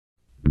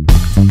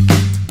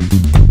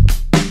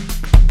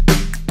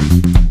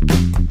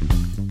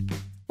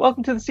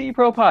Welcome to the CE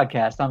Pro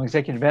Podcast. I'm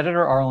Executive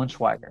Editor Arlen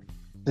Schweiger.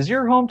 Does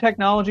your home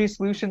technology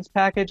solutions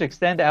package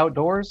extend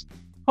outdoors?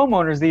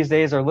 Homeowners these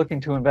days are looking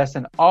to invest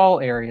in all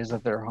areas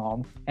of their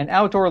home, and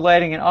outdoor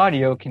lighting and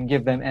audio can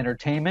give them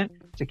entertainment,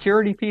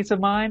 security, peace of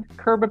mind,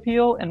 curb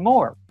appeal, and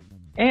more.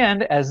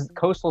 And as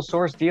Coastal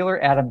Source dealer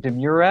Adam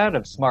DeMurad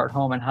of Smart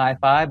Home and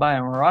Hi-Fi by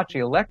Merachi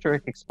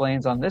Electric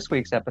explains on this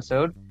week's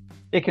episode,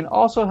 it can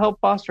also help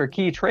foster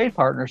key trade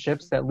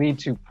partnerships that lead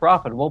to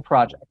profitable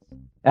projects.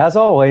 As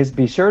always,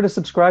 be sure to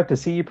subscribe to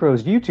CE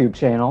Pro's YouTube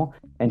channel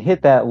and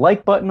hit that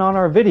like button on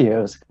our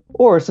videos,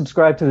 or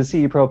subscribe to the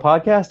CE Pro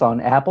podcast on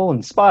Apple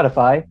and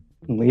Spotify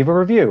and leave a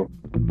review.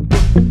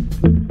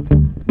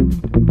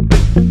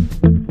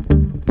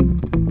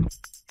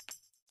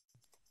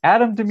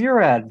 Adam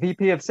DeMurad,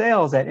 VP of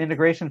Sales at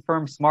integration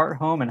firm Smart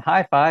Home and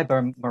Hi-Fi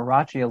by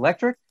Merachi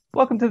Electric.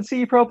 Welcome to the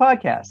CE Pro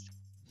podcast.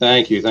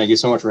 Thank you. Thank you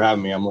so much for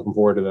having me. I'm looking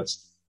forward to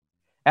this.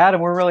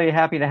 Adam, we're really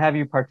happy to have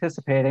you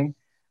participating.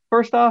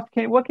 First off,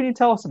 what can you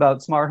tell us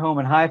about Smart Home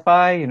and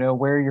Hi-Fi? You know,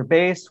 where you're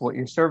based, what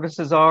your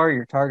services are,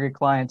 your target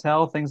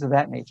clientele, things of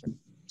that nature.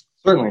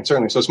 Certainly.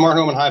 So Smart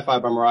Home and Hi-Fi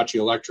by Merachi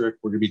Electric,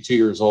 we're going to be 2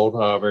 years old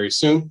very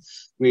soon.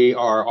 We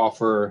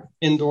offer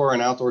indoor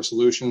and outdoor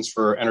solutions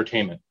for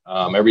entertainment,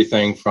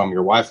 everything from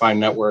your Wi-Fi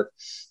network,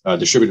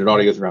 distributed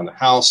audio around the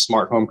house,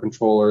 smart home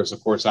controllers,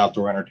 of course,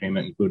 outdoor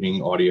entertainment,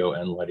 including audio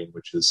and lighting,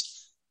 which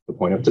is the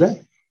point of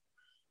today.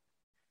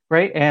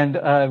 Great. And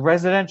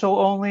residential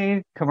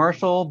only,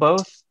 commercial,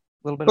 both?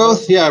 A little bit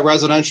both, yeah.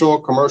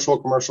 Residential,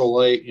 commercial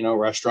light,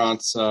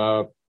 restaurants.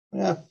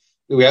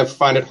 We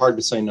find it hard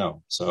to say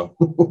no. So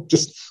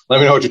just let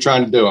me know what you're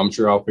trying to do. I'm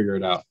sure I'll figure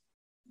it out.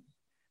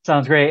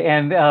 Sounds great.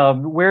 And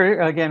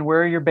where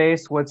are you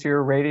based? What's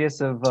your radius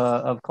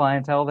of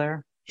clientele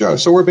there? Sure.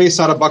 So we're based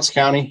out of Bucks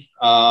County,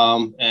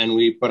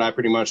 but I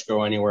pretty much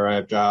go anywhere. I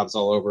have jobs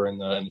all over in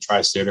the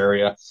tri-state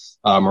area.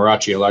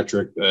 Merachi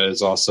Electric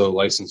is also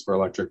licensed for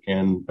electric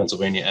in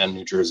Pennsylvania and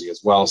New Jersey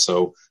as well.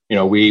 So,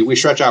 we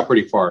stretch out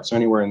pretty far. So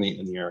anywhere in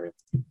the area.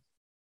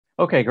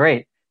 Okay,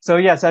 great. So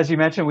yes, as you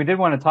mentioned, we did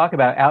want to talk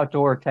about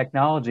outdoor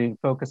technology and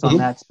focus on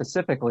that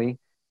specifically.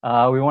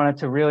 We wanted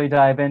to really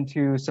dive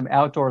into some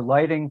outdoor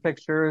lighting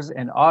fixtures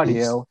and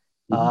audio,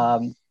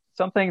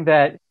 something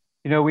that,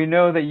 we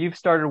know that you've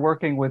started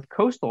working with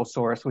Coastal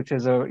Source, which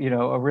is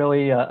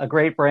a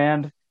great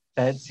brand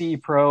that CE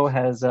Pro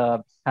has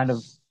kind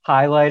of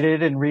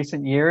highlighted in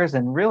recent years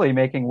and really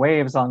making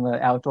waves on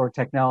the outdoor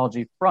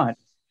technology front.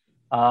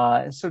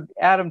 So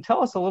Adam,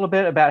 tell us a little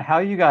bit about how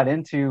you got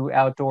into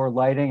outdoor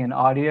lighting and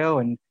audio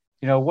and,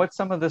 what's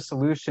some of the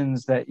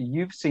solutions that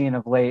you've seen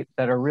of late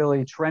that are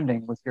really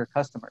trending with your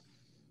customers?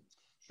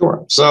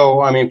 Sure.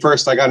 So,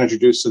 first I got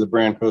introduced to the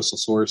brand Coastal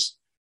Source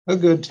a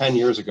good 10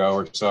 years ago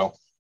or so.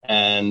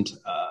 And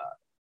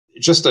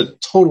just a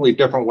totally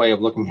different way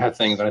of looking at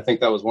things. And I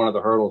think that was one of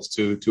the hurdles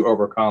to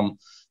overcome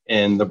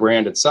in the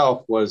brand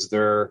itself was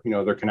their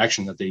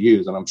connection that they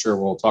use. And I'm sure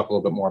we'll talk a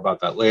little bit more about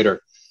that later.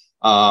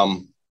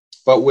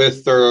 But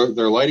with their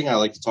lighting, I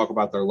like to talk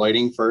about their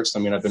lighting first.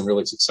 I've been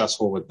really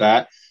successful with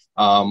that.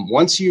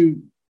 Once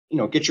you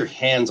get your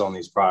hands on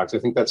these products, I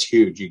think that's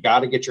huge. You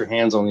got to get your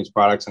hands on these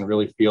products and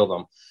really feel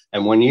them.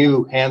 And when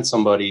you hand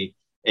somebody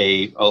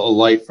a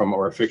light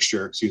or a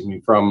fixture,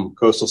 from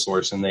Coastal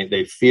Source, and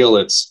they feel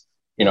it's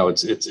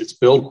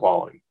build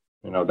quality,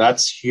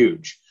 that's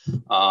huge.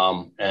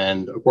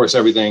 And of course,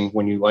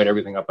 when you light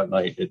everything up at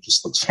night, it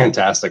just looks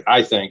fantastic.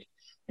 I think,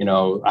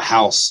 a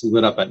house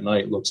lit up at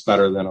night looks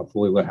better than a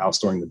fully lit house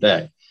during the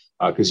day,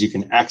 because you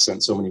can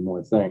accent so many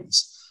more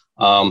things.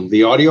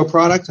 The audio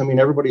product,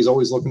 everybody's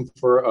always looking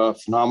for a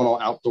phenomenal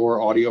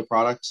outdoor audio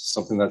product,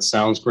 something that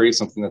sounds great,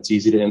 something that's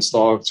easy to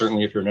install.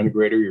 Certainly, if you're an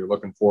integrator, you're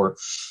looking for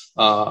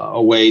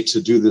a way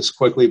to do this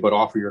quickly, but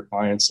offer your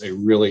clients a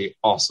really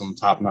awesome,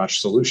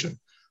 top-notch solution.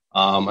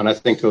 And I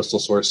think Coastal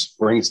Source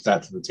brings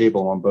that to the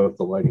table on both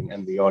the lighting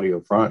and the audio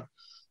front.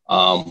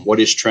 What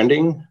is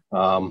trending?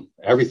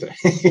 Everything.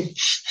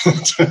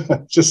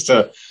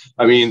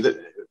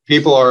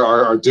 People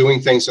are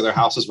doing things to their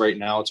houses right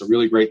now. It's a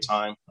really great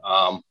time.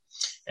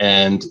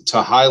 And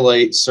to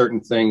highlight certain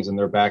things in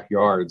their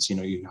backyards,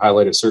 you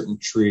highlight a certain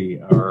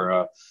tree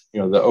or,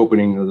 the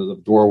opening of the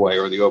doorway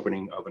or the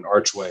opening of an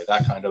archway,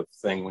 that kind of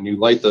thing. When you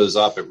light those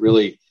up, it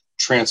really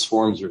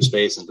transforms your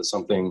space into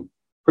something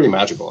pretty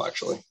magical,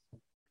 actually.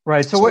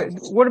 Right. So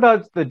what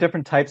about the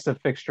different types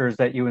of fixtures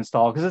that you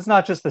install? Because it's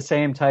not just the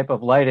same type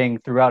of lighting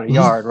throughout a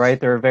yard, right?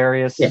 There are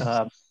various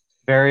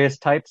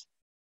types.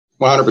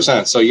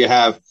 100%. So you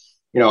have,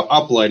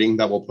 uplighting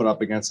that we'll put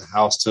up against a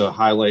house to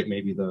highlight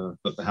maybe the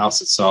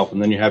house itself.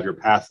 And then you have your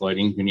path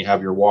lighting, and you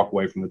have your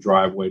walkway from the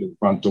driveway to the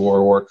front door,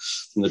 or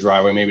from the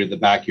driveway maybe to the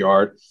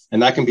backyard.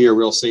 And that can be a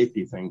real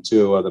safety thing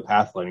too, the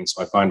path lighting.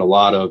 So I find a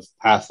lot of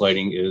path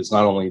lighting is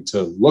not only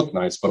to look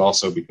nice, but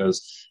also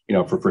because,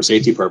 for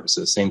safety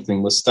purposes. Same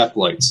thing with step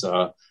lights,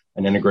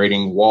 and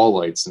integrating wall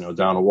lights,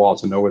 down a wall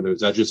to know where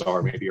those edges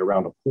are, maybe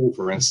around a pool,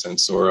 for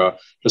instance, or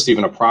just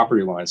even a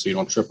property line so you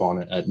don't trip on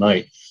it at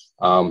night.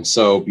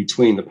 So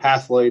between the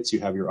path lights, you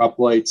have your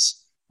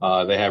uplights,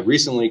 They have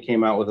recently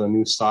came out with a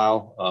new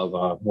style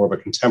of more of a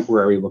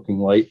contemporary looking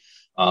light.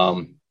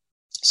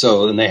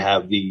 So then they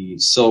have the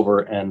silver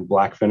and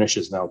black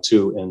finishes now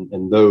too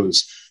in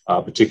those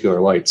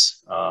particular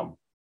lights.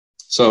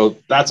 So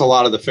that's a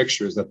lot of the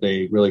fixtures that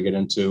they really get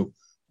into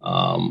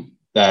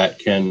that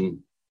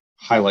can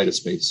highlight a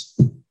space.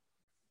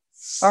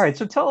 All right.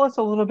 So tell us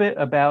a little bit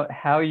about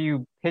how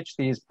you pitch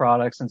these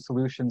products and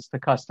solutions to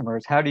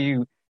customers. How do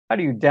you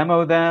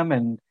demo them?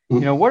 And,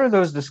 what are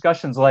those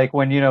discussions like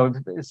when,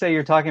 say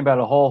you're talking about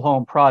a whole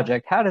home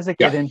project? How does it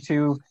get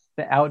into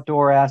the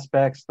outdoor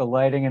aspects, the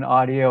lighting and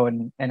audio,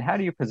 and how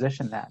do you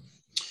position that?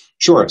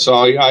 Sure. So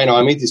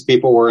I meet these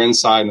people, we're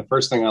inside, and the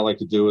first thing I like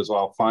to do is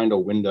I'll find a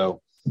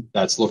window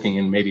that's looking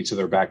in maybe to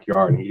their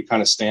backyard, and you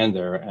kind of stand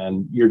there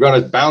and you're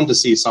bound to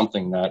see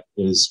something that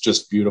is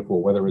just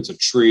beautiful, whether it's a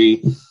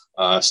tree,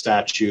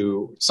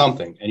 statue,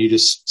 something, and you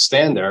just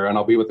stand there, and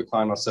I'll be with the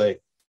client. I'll say,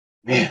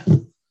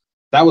 man,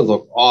 that would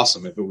look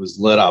awesome if it was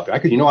lit up. I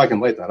can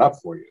light that up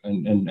for you,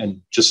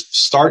 and just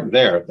start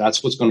there.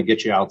 That's what's going to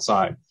get you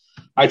outside.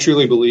 I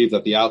truly believe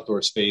that the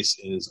outdoor space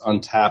is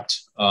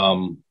untapped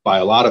by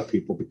a lot of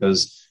people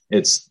because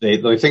they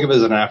think of it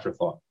as an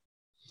afterthought,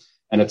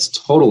 and it's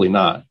totally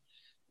not.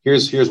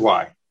 Here's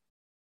why.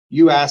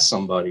 You ask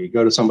somebody,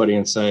 go to somebody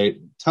and say,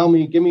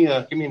 give me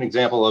an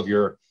example of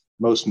your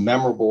most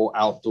memorable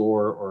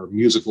outdoor or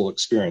musical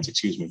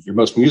experience, your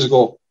most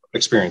musical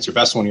experience, your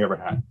best one you ever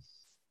had.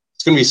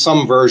 It's going to be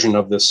some version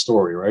of this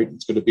story, right?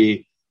 It's going to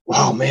be,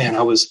 wow, man,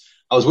 I was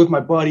with my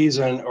buddies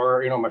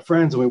or my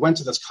friends, and we went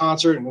to this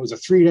concert, and it was a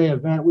 3-day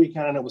event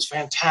weekend, and it was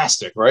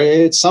fantastic, right?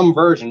 It's some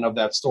version of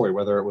that story,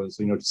 whether it was,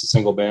 just a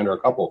single band or a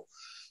couple.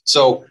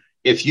 So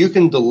if you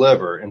can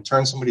deliver and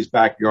turn somebody's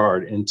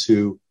backyard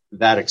into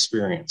that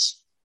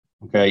experience,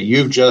 okay,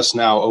 you've just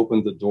now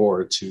opened the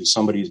door to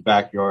somebody's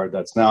backyard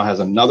that's now has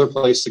another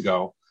place to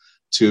go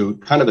to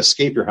kind of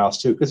escape your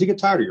house too, because you get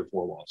tired of your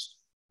four walls,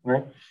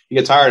 right? You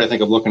get tired, I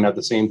think, of looking at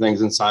the same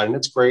things inside, and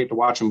it's great to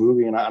watch a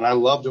movie, and I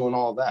love doing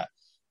all of that.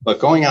 But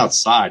going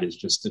outside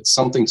is it's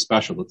something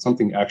special. It's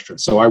something extra.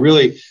 So I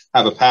really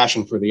have a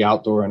passion for the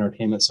outdoor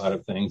entertainment side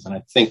of things. And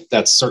I think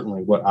that's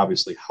certainly what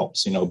obviously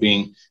helps,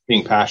 being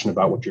passionate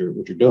about what you're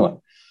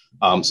doing.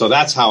 So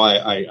that's how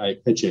I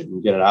pitch it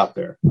and get it out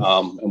there.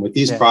 And with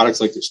these products,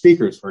 like the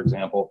speakers, for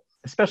example,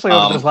 especially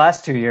over those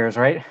last 2 years,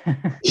 right?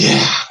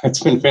 Yeah,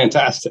 it's been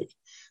fantastic.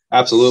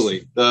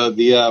 Absolutely.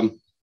 The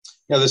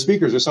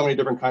speakers, there's so many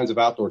different kinds of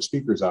outdoor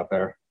speakers out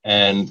there,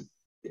 and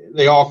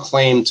they all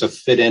claim to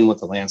fit in with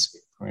the landscape.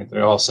 Right?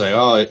 They all say,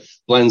 oh, it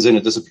blends in,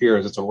 it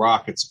disappears. It's a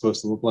rock. It's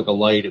supposed to look like a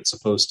light. It's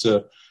supposed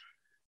to,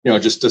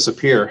 just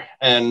disappear.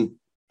 And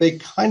they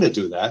kind of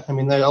do that. I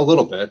mean, they a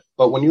little bit.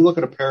 But when you look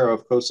at a pair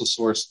of Coastal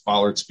Source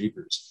Bollard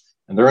speakers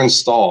and they're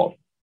installed,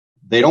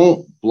 they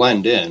don't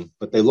blend in,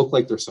 but they look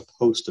like they're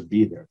supposed to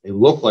be there. They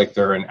look like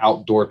they're an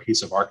outdoor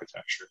piece of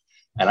architecture.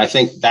 And I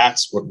think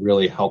that's what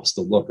really helps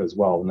the look as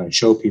well. When I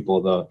show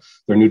people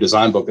their new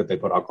design book that they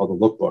put out called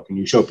the Lookbook, and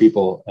you show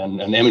people and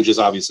images,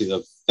 obviously,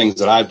 of things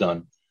that I've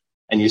done,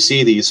 and you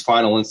see these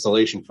final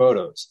installation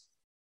photos,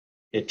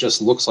 it just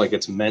looks like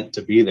it's meant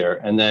to be there.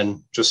 And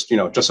then just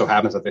so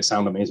happens that they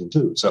sound amazing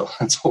too. So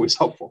that's always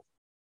helpful.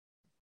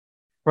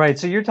 Right.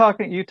 So you're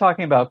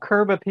talking about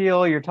curb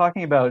appeal. You're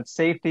talking about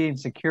safety and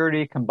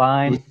security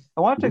combined. Mm-hmm.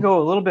 I wanted to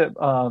go a little bit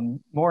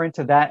more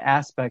into that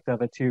aspect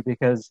of it too,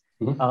 because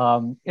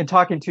in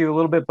talking to you a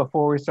little bit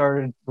before we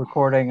started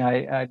recording,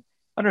 I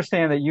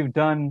understand that you've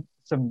done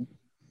some,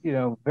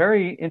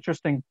 very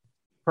interesting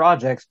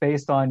projects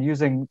based on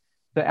using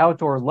the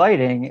outdoor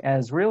lighting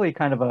as really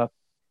kind of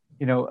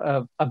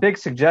a big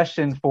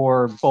suggestion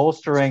for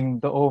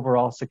bolstering the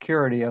overall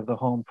security of the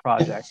home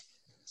project.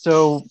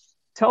 So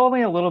tell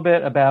me a little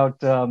bit about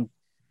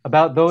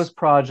those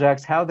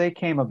projects, how they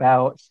came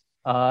about,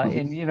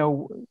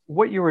 and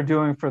what you were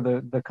doing for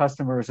the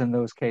customers in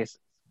those cases.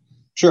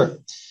 Sure.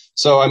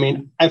 So I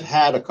mean, I've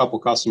had a couple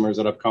customers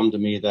that have come to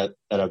me that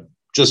have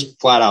just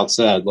flat out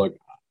said, look,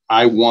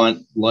 I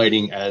want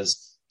lighting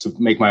to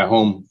make my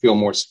home feel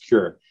more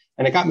secure.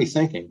 And it got me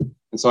thinking.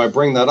 And so I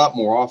bring that up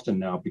more often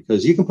now,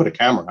 because you can put a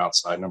camera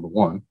outside, number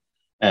one,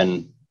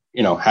 and,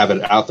 have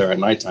it out there at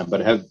nighttime.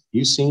 But have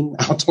you seen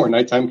outdoor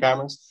nighttime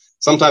cameras?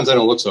 Sometimes they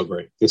don't look so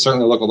great. They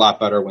certainly look a lot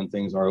better when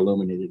things are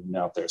illuminated and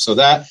out there. So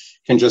that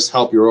can just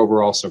help your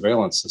overall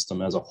surveillance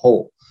system as a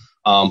whole.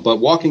 But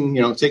walking,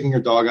 taking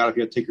your dog out, if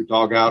you have to take your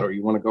dog out or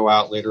you want to go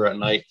out later at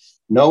night,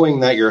 knowing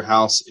that your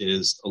house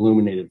is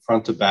illuminated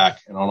front to back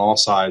and on all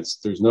sides,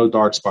 there's no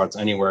dark spots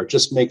anywhere. It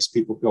just makes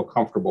people feel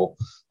comfortable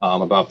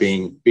about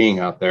being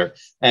out there.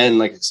 And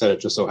like I said,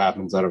 it just so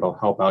happens that it'll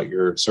help out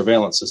your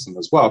surveillance system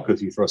as well,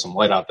 because you throw some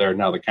light out there,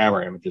 now the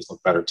camera images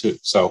look better too.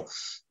 So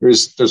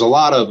there's a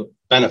lot of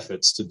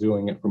benefits to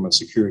doing it from a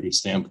security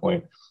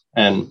standpoint.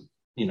 And,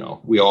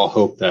 we all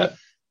hope that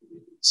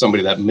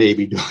somebody that may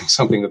be doing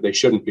something that they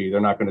shouldn't be,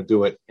 they're not going to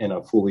do it in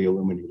a fully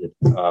illuminated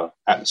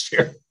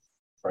atmosphere,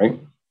 right?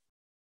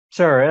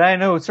 Sure. And I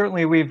know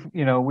certainly we've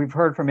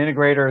heard from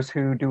integrators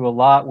who do a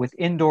lot with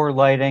indoor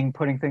lighting,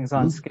 putting things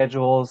on Mm-hmm.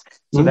 schedules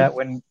so that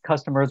when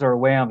customers are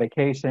away on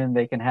vacation,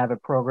 they can have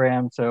it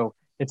programmed. So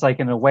it's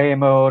like an away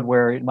mode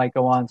where it might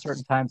go on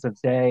certain times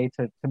of day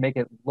to make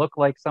it look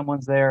like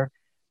someone's there.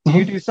 Do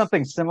you Mm-hmm. do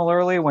something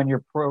similarly when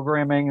you're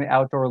programming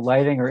outdoor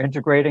lighting or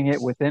integrating it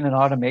within an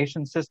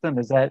automation system?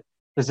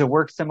 Does it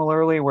work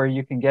similarly where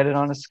you can get it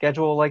on a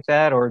schedule like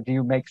that? Or do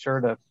you make sure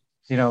to,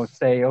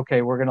 say,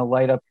 okay, we're going to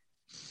light up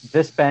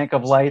this bank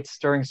of lights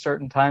during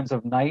certain times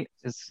of night?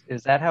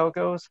 Is that how it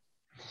goes?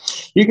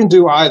 You can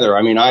do either.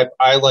 I mean,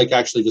 I like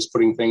actually just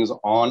putting things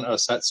on a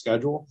set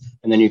schedule,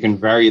 and then you can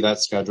vary that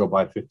schedule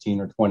by 15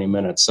 or 20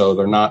 minutes. So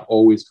they're not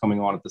always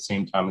coming on at the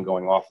same time and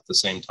going off at the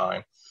same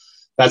time.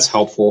 That's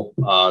helpful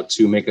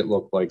to make it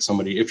look like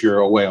somebody, if you're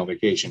away on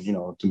vacation,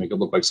 to make it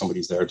look like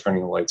somebody's there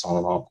turning the lights on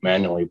and off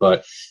manually.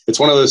 But it's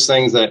one of those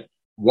things that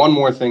one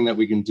more thing that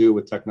we can do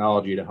with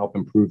technology to help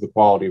improve the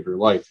quality of your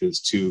life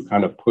is to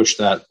kind of push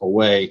that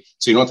away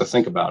so you don't have to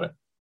think about it.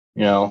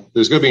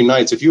 There's going to be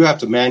nights if you have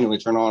to manually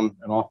turn on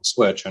and off a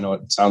switch. I know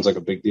it sounds like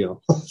a big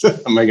deal.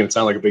 I'm making it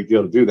sound like a big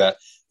deal to do that.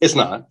 It's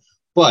not.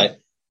 But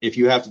if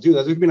you have to do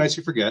that, there's going to be nights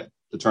you forget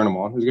to turn them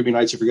on. There's going to be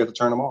nights you forget to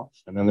turn them off.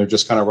 And then they're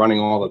just kind of running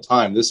all the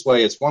time. This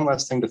way, it's one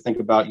less thing to think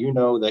about.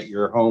 That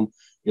your home,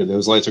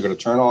 those lights are going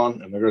to turn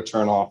on and they're going to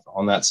turn off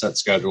on that set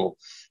schedule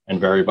and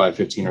vary by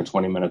 15 or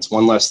 20 minutes.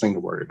 One less thing to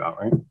worry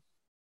about, right?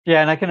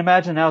 Yeah, and I can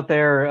imagine out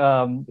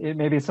there,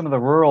 maybe some of the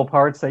rural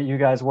parts that you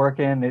guys work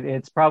in,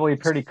 it's probably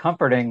pretty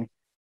comforting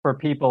for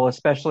people,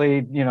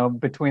 especially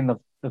between the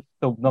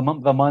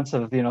months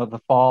of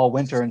the fall,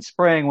 winter, and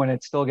spring when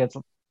it still gets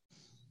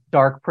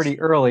dark pretty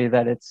early.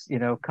 That it's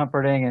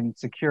comforting and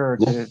secure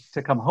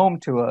to come home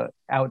to a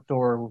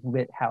outdoor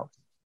lit house.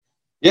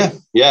 Yeah.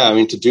 I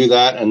mean, to do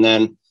that and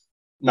then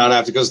not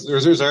have to, because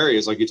there's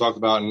areas like you talked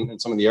about in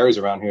some of the areas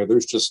around here,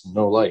 there's just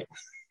no light.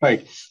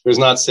 Like there's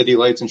not city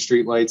lights and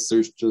street lights.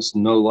 There's just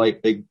no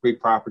light, big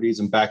properties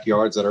and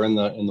backyards that are in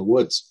the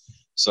woods.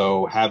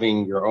 So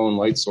having your own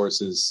light source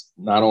is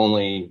not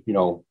only,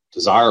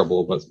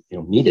 desirable, but,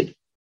 needed.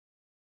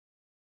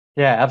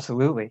 Yeah,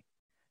 absolutely.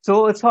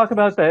 So let's talk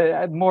about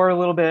a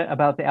little bit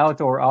about the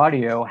outdoor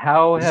audio.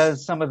 How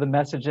has some of the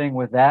messaging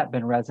with that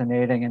been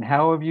resonating, and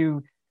how have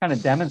you kind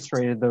of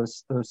demonstrated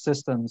those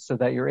systems so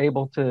that you're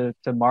able to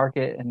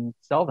market and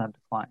sell them to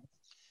clients?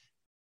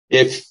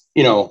 If,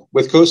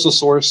 with Coastal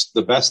Source,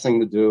 the best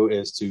thing to do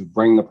is to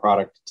bring the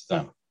product to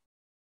them.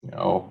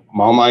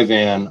 On my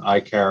van,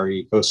 I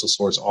carry Coastal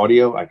Source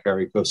audio, I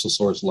carry Coastal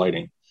Source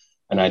lighting,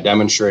 and I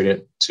demonstrate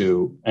it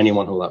to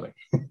anyone who'll let me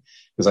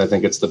because I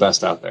think it's the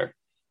best out there.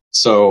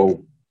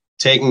 So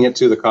taking it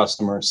to the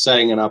customer,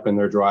 setting it up in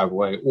their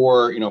driveway,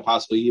 or,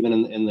 possibly even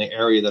in the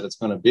area that it's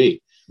going to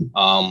be.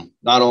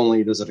 Not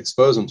only does it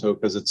expose them to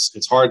it, because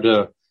it's hard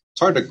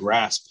to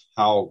grasp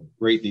how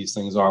great these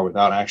things are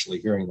without actually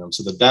hearing them.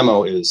 So the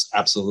demo is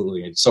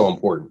absolutely so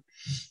important.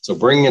 So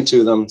bringing it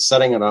to them,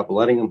 setting it up,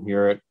 letting them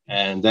hear it,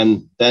 and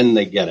then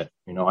they get it.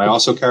 I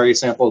also carry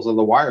samples of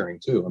the wiring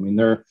too. I mean,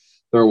 their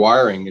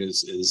wiring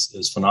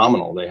is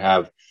phenomenal. They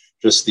have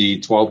just the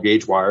 12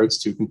 gauge wire.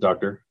 It's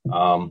 2-conductor.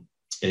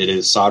 It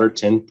is soldered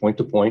tin point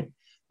to point.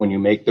 When you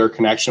make their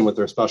connection with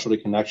their specialty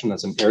connection,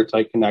 that's an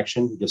airtight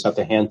connection. You just have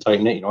to hand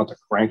tighten it. You don't have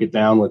to crank it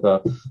down with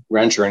a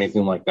wrench or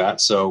anything like that.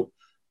 So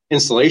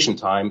installation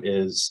time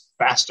is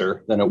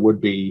faster than it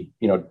would be,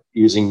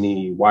 using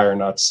the wire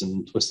nuts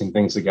and twisting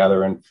things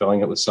together and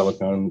filling it with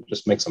silicone.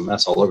 Just makes a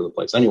mess all over the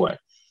place anyway.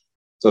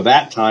 So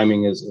that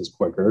timing is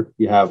quicker.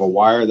 You have a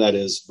wire that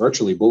is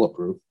virtually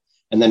bulletproof.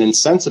 And then in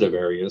sensitive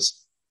areas,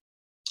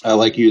 I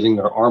like using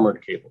their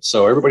armored cables.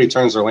 So everybody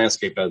turns their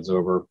landscape beds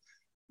over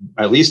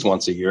at least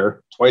once a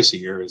year. Twice a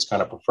year is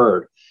kind of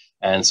preferred.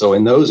 And so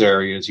in those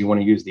areas, you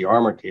want to use the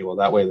armored cable.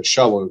 That way the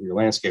shovel of your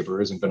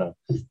landscaper isn't going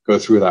to go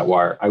through that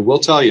wire. I will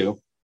tell you,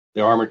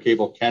 the armored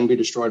cable can be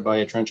destroyed by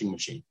a trenching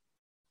machine.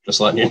 Just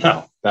letting you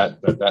know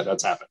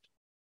that's happened.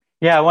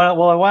 Yeah, I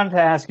wanted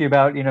to ask you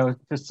about,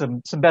 just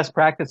some best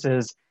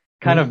practices,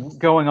 kind of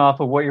going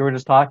off of what you were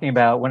just talking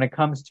about when it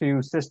comes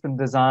to system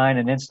design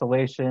and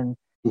installation,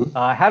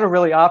 how to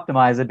really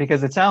optimize it,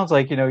 because it sounds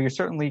like, you're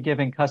certainly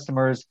giving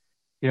customers,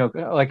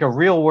 like a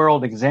real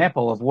world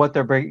example of what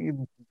they're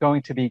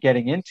going to be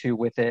getting into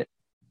with it.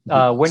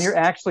 When you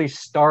actually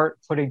start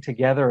putting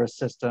together a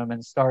system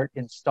and start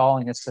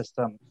installing a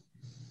system,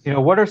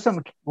 what are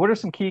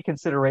some key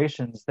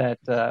considerations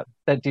that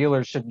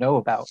dealers should know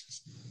about?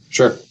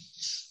 Sure.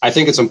 I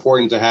think it's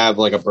important to have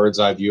like a bird's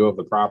eye view of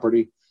the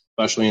property,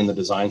 especially in the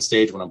design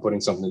stage when I'm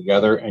putting something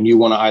together. And you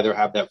want to either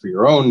have that for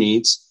your own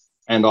needs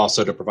and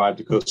also to provide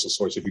to Coastal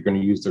Source if you're going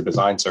to use their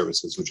design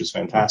services, which is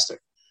fantastic.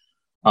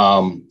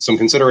 Some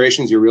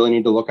considerations you really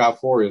need to look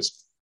out for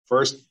is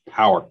first,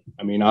 power.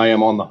 I mean, I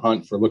am on the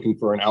hunt for looking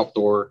for an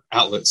outdoor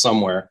outlet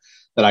somewhere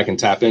that I can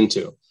tap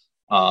into.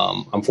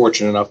 I'm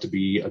fortunate enough to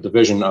be a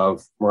division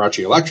of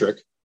Marachi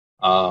Electric.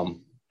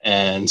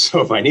 And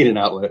so if I need an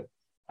outlet,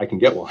 I can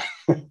get one,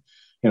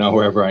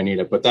 wherever I need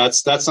it. But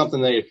that's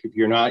something that if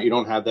you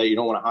don't have that, you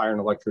don't want to hire an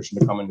electrician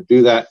to come in to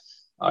do that.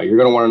 You're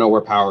going to want to know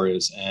where power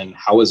is and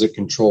how is it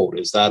controlled.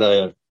 Is that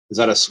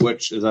a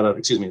switch? Is that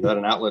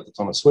an outlet that's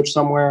on a switch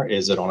somewhere?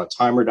 Is it on a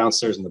timer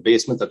downstairs in the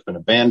basement that's been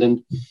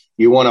abandoned?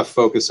 You want to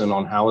focus in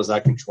on how is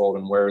that controlled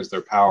and where is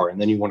their power?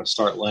 And then you want to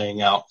start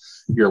laying out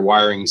your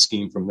wiring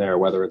scheme from there,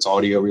 whether it's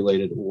audio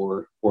related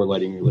or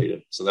lighting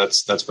related. So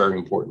that's very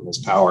important, is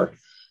power.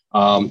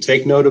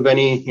 Take note of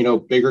any,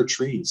 bigger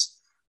trees.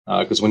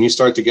 Because when you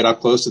start to get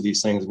up close to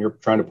these things and you're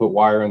trying to put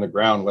wire in the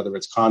ground, whether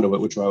it's conduit,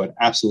 which I would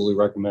absolutely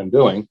recommend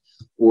doing,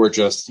 or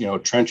just,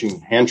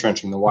 hand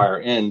trenching the wire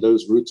in,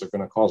 those roots are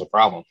going to cause a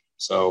problem.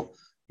 So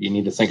you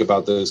need to think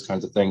about those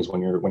kinds of things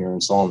when you're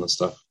installing this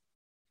stuff.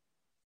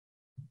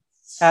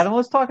 Adam,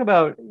 let's talk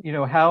about,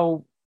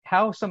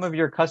 how some of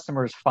your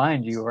customers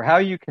find you or how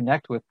you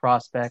connect with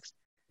prospects.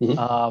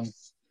 Mm-hmm.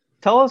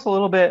 Tell us a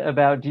little bit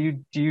about, do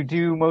you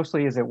do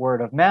mostly, is it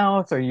word of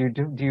mouth, or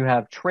do you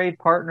have trade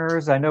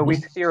partners? I know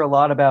we hear a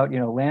lot about,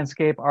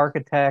 landscape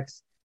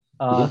architects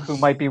who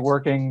might be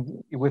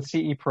working with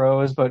CE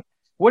pros, but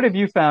what have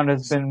you found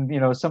has been,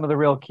 some of the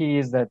real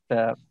keys that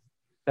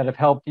have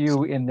helped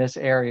you in this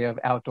area of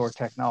outdoor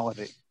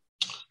technology?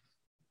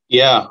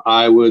 Yeah,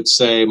 I would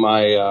say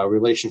my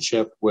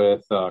relationship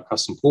with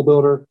Custom Pool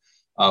Builder,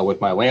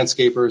 with my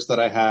landscapers that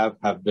I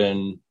have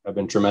been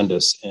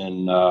tremendous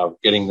in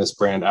getting this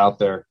brand out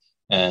there,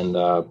 and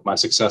my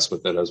success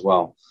with it as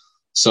well.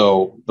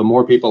 So the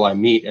more people I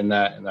meet in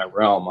that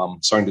realm,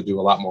 I'm starting to do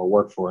a lot more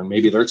work for, and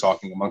maybe they're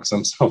talking amongst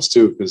themselves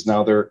too, because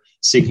now they're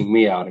seeking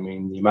me out. I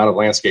mean, the amount of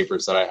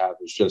landscapers that I have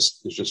is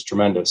just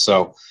tremendous.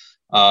 So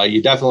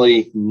you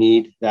definitely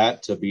need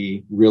that to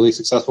be really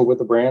successful with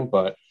the brand,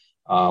 but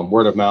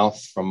word of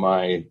mouth from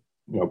my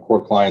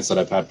core clients that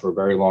I've had for a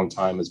very long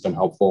time has been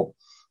helpful.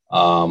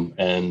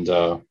 And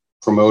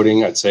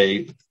promoting, I'd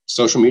say,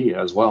 social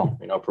media as well,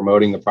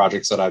 promoting the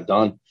projects that I've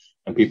done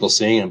and people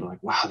seeing and be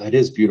like, wow, that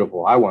is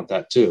beautiful. I want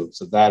that too.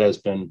 So that has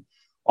been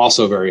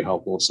also very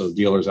helpful. So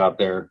dealers out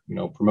there,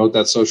 promote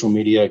that social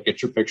media,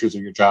 get your pictures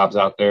of your jobs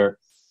out there.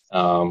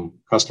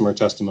 Customer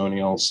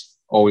testimonials,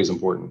 always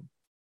important.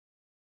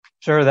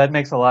 Sure. That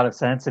makes a lot of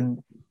sense. And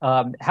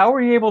how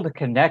were you able to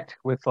connect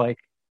with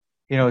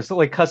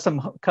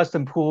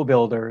custom pool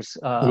builders?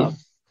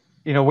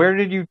 Where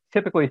did you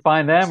typically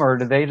find them, or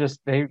do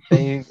they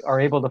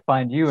are able to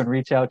find you and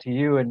reach out to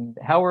you? And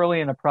how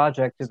early in a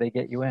project do they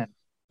get you in?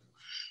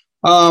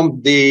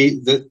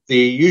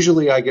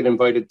 Usually I get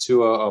invited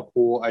to a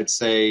pool. I'd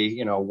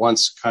say,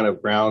 once kind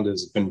of ground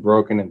has been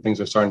broken and things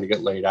are starting to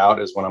get laid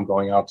out is when I'm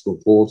going out to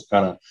a pool to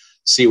kind of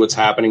see what's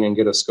happening and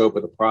get a scope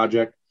of the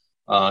project.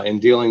 In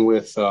dealing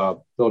with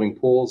building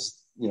pools,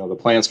 the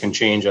plans can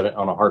change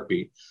on a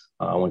heartbeat.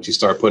 Once you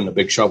start putting a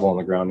big shovel on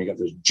the ground, you got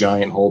this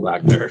giant hole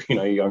back there.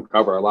 You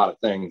uncover a lot of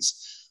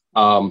things.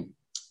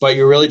 But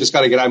you really just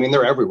got to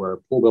they're everywhere.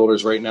 Pool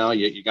builders right now,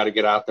 you got to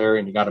get out there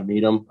and you got to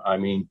meet them.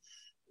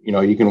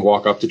 You can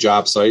walk up to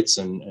job sites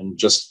and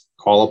just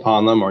call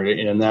upon them,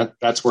 and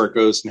that's where it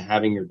goes to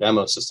having your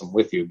demo system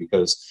with you,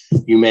 because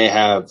you may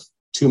have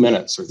 2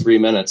 minutes or 3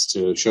 minutes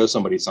to show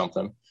somebody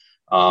something.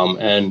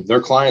 And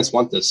their clients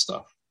want this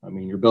stuff.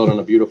 You're building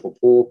a beautiful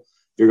pool.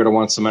 You're going to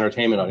want some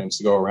entertainment items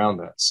to go around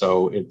that.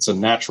 So it's a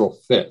natural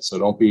fit. So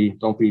don't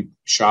be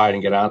shy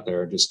and get out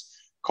there. Just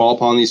call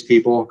upon these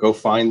people, go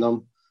find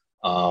them.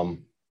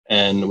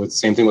 And with the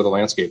same thing with the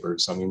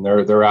landscapers.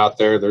 They're out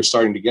there. They're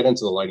starting to get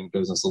into the lighting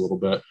business a little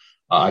bit.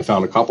 I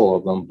found a couple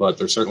of them, but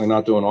they're certainly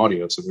not doing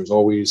audio. So there's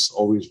always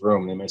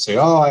room. They may say,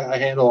 oh, I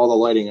handle all the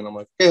lighting. And I'm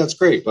like, hey, that's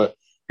great. But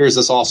here's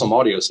this awesome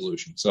audio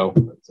solution. So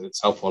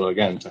it's helpful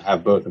to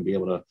have both and be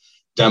able to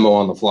demo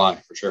on the fly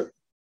for sure.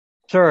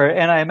 Sure.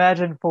 And I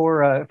imagine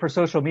for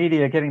social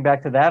media, getting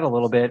back to that a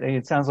little bit,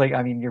 it sounds like,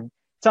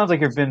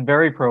 you've been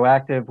very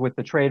proactive with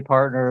the trade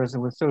partners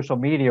and with social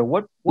media.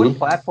 What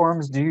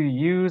platforms do you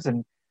use?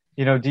 And,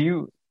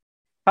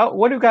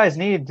 what do guys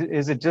need?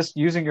 Is it just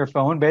using your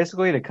phone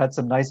basically to cut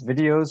some nice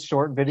videos,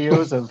 short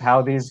videos of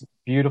how these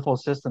beautiful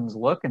systems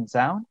look and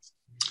sound?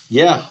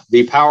 Yeah.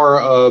 The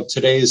power of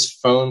today's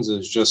phones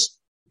is just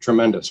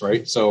tremendous,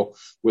 right? So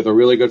with a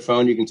really good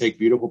phone, you can take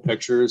beautiful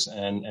pictures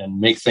and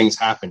make things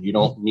happen. You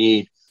don't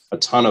need a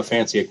ton of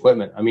fancy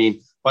equipment.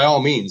 By all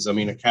means, a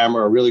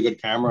really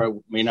good camera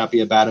may not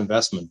be a bad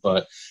investment,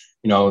 but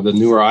the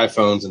newer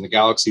iPhones and the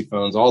Galaxy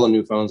phones, all the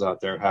new phones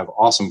out there have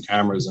awesome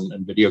cameras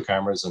and video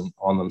cameras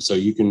on them. So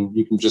you can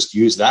just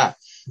use that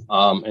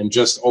and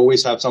just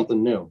always have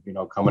something new,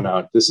 coming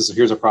out.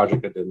 Here's a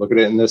project I did. Look at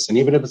it in this. And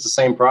even if it's the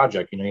same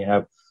project, you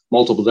have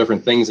multiple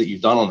different things that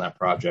you've done on that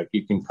project.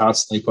 You can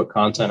constantly put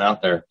content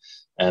out there.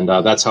 And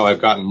that's how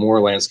I've gotten more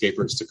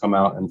landscapers to come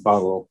out and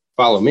follow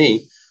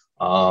me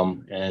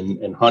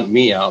and hunt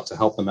me out to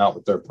help them out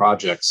with their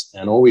projects.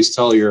 And always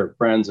tell your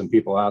friends and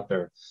people out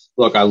there,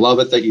 look, I love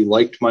it that you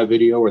liked my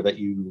video or that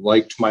you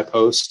liked my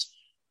post.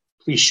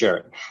 Please share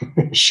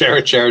it. share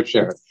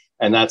it.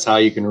 And that's how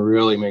you can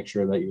really make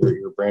sure that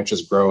your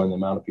branches grow and the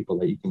amount of people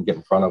that you can get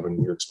in front of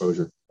and your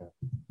exposure.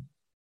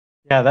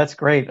 Yeah, that's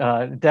great.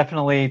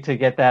 Definitely to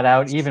get that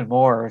out even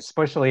more,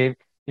 especially,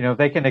 if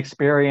they can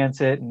experience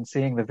it and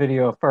seeing the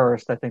video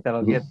first. I think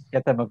that'll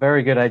get them a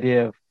very good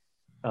idea of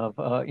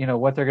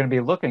what they're going to be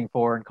looking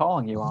for and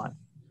calling you on.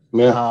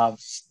 Yeah.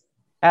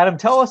 Adam,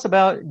 tell us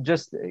about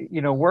just,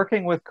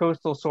 working with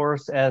Coastal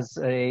Source as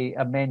a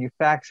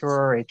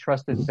manufacturer, a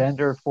trusted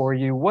vendor for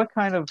you. What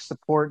kind of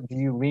support do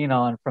you lean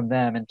on from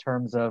them in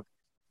terms of,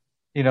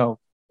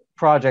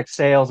 project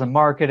sales and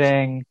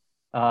marketing,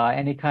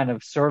 any kind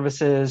of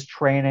services,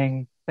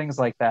 training, things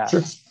like that?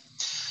 Sure.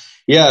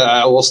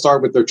 Yeah, we'll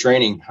start with their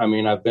training. I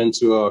mean, I've been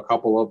to a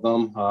couple of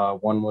them.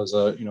 One was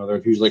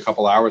they're usually a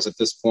couple hours at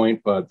this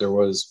point, but there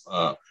was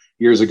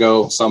years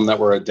ago some that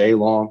were a day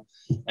long.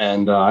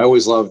 And I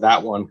always loved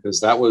that one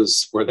because that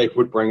was where they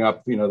would bring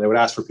up, they would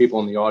ask for people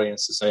in the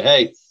audience to say,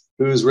 hey,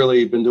 who's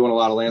really been doing a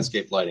lot of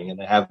landscape lighting? And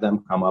they have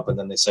them come up, and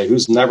then they say,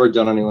 who's never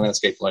done any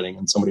landscape lighting?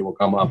 And somebody will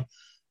come up.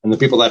 And the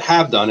people that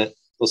have done it,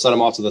 they'll set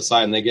them off to the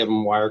side, and they give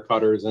them wire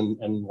cutters and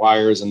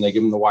wires, and they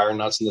give them the wire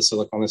nuts and the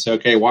silicone. They say,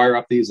 okay, wire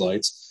up these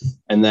lights.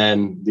 And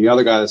then the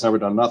other guy that's never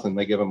done nothing,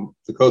 they give him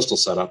the Coastal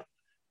setup.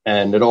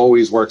 And it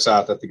always works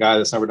out that the guy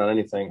that's never done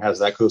anything has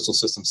that Coastal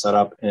system set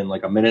up in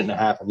like a minute and a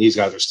half. And these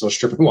guys are still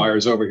stripping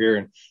wires over here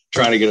and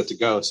trying to get it to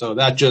go. So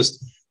that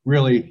just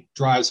really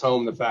drives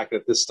home the fact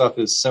that this stuff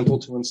is simple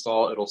to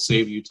install. It'll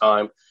save you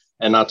time.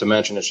 And not to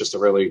mention, it's just a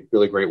really,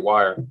 really great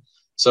wire.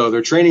 So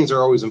their trainings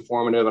are always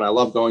informative, and I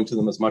love going to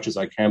them as much as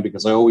I can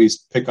because I always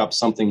pick up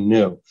something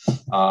new.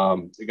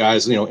 The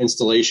guys,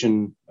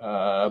 installation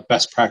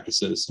best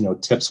practices,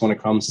 tips when it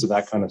comes to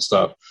that kind of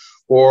stuff,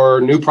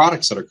 or new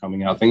products that are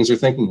coming out, things they're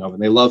thinking of,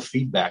 and they love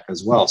feedback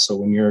as well. So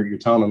when you're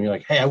telling them, you're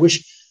like, hey, I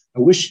wish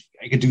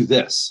I could do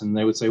this, and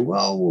they would say,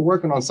 well, we're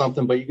working on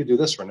something, but you could do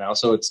this for now.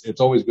 So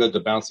it's always good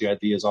to bounce the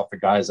ideas off the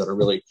guys that are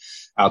really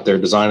out there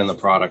designing the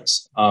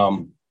products.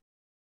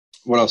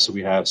 What else do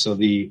we have? So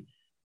the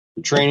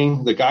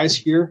training, the guys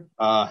here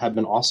have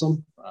been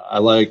awesome. I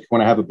like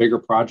when I have a bigger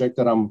project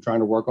that I'm trying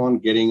to work on,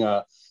 getting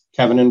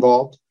Kevin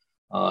involved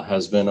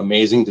has been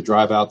amazing to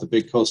drive out the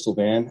big Coastal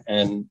van.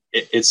 And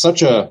it's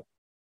such a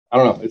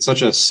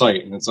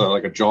sight, and it's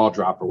like a jaw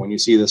dropper when you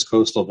see this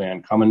Coastal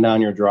van coming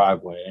down your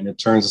driveway and it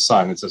turns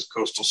aside and it says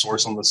Coastal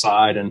Source on the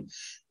side, and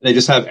they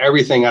just have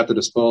everything at the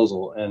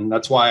disposal. And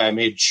that's why I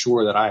made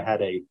sure that I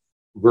had a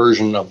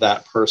version of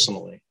that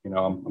personally.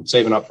 I'm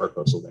saving up for a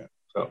Coastal van.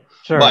 So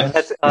sure. But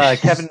that's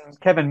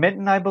Kevin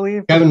Minton, I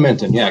believe. Kevin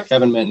Minton. Yeah.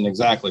 Kevin Minton.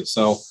 Exactly.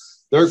 So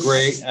they're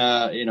great.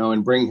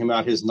 And bringing him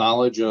out, his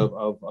knowledge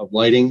of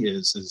lighting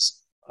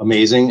is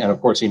amazing. And of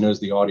course he knows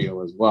the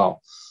audio as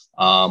well.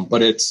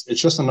 But it's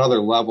just another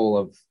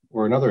level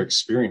or another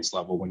experience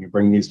level when you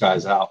bring these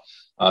guys out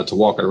to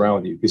walk it around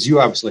with you, because you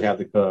obviously have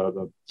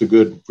the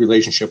good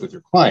relationship with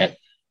your client,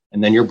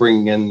 and then you're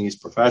bringing in these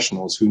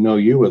professionals who know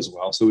you as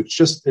well. So it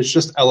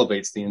just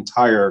elevates the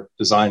entire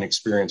design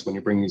experience when you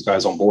bring these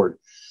guys on board.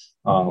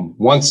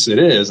 Once it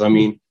is,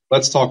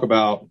 let's talk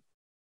about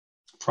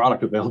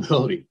product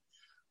availability.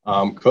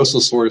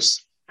 Coastal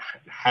Source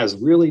has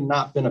really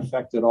not been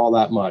affected all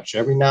that much.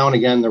 Every now and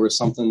again, there was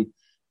something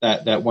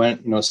that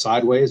went,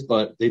 sideways,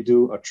 but they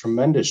do a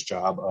tremendous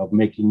job of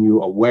making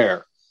you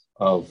aware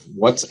of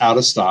what's out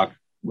of stock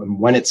and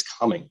when it's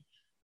coming.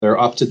 They're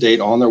up to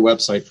date on their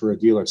website for a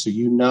dealer, so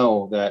you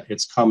know that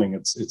it's coming.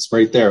 It's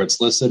right there.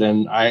 It's listed,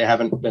 and I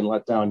haven't been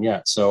let down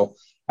yet. So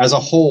as a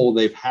whole,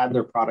 they've had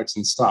their products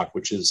in stock,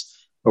 which is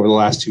over the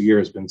last 2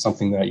 years been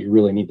something that you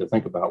really need to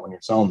think about when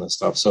you're selling this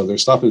stuff. So their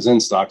stuff is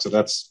in stock, so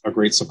that's a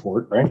great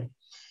support, right?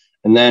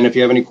 And then if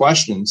you have any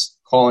questions,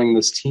 calling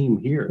this team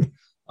here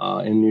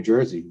in New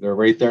Jersey, they're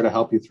right there to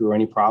help you through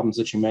any problems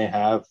that you may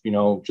have,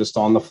 just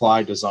on the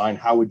fly design.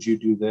 How would you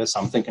do this?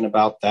 I'm thinking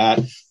about that.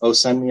 Oh,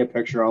 send me a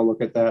picture. I'll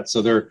look at that.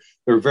 So they're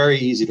very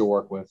easy to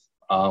work with.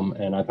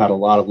 And I've had a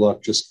lot of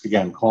luck just,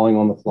 again, calling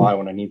on the fly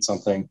when I need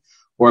something.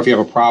 Or if you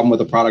have a problem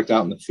with a product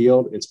out in the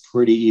field, it's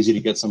pretty easy to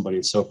get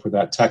somebody. So for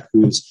that tech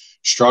who's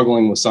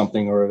struggling with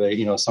something, or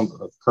they, some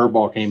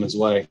curveball came his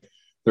way,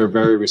 they're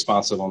very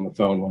responsive on the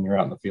phone when you're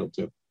out in the field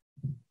too.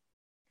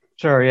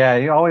 Sure. Yeah.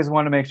 You always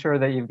want to make sure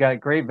that you've got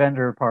great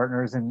vendor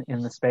partners in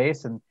the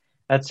space, and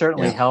that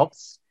certainly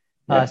helps.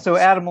 Yeah. So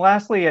Adam,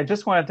 lastly, I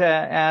just wanted to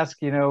ask,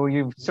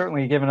 you've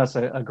certainly given us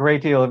a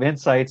great deal of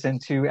insights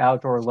into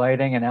outdoor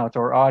lighting and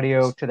outdoor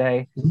audio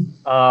today.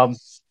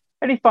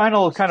 Any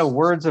final kind of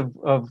words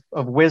of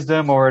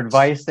wisdom or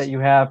advice that you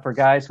have for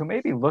guys who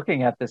may be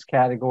looking at this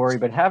category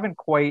but haven't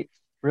quite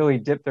really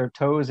dipped their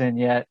toes in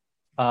yet?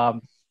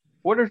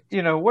 What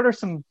are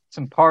some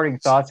parting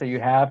thoughts that you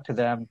have to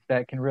them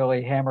that can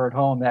really hammer it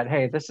home that,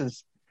 hey, this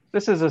is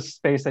a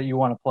space that you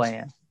want to play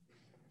in?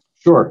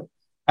 Sure.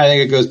 I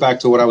think it goes back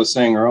to what I was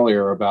saying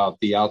earlier about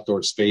the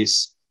outdoor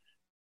space.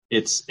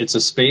 It's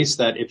a space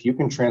that if you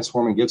can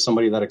transform and give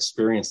somebody that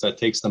experience that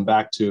takes them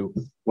back to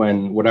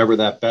when whatever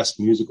that best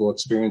musical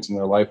experience in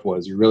their life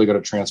was, you're really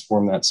going to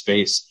transform that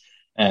space.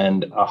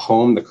 And a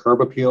home, the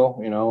curb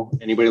appeal,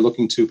 anybody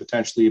looking to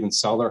potentially even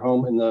sell their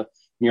home in the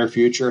near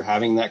future,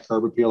 having that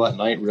curb appeal at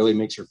night really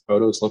makes your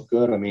photos look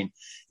good.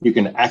 You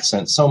can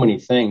accent so many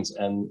things,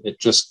 and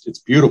it's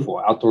beautiful.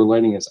 Outdoor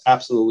lighting is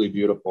absolutely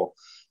beautiful.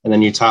 And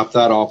then you top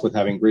that off with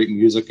having great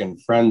music and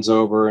friends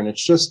over. And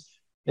it's just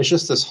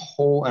this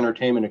whole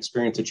entertainment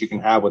experience that you can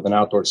have with an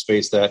outdoor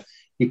space that,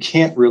 you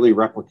can't really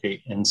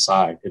replicate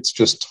inside. It's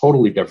just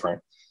totally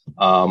different.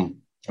 I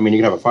mean, you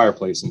can have a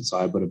fireplace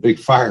inside, but a big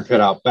fire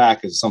pit out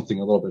back is something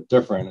a little bit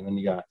different. And then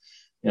you got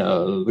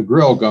the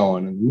grill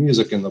going and the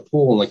music and the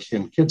pool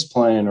and kids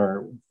playing,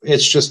 or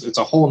it's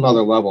a whole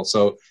nother level.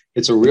 So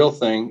it's a real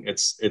thing.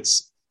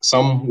 It's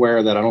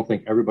somewhere that I don't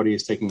think everybody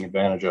is taking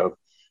advantage of,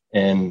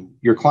 and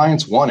your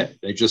clients want it.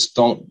 They just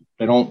don't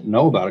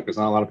know about it because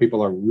not a lot of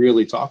people are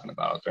really talking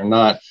about it. They're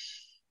not,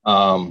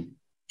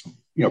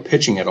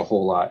 pitching it a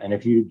whole lot. And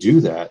if you do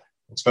that,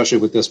 especially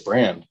with this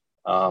brand,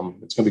 it's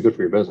going to be good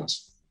for your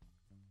business.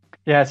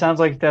 Yeah, it sounds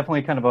like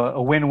definitely kind of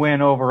a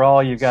win-win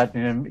overall. You've got,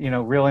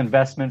 real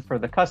investment for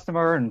the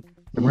customer and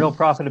some real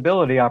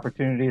profitability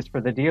opportunities for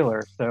the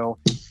dealer. So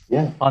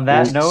on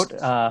that note,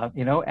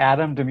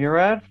 Adam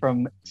Demurad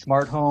from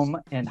Smart Home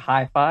and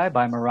Hi-Fi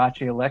by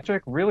Marachi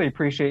Electric, really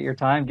appreciate your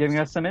time giving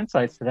us some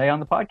insights today on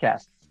the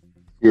podcast.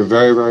 You're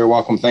very, very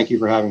welcome. Thank you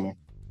for having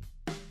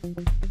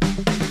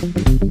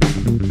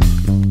me.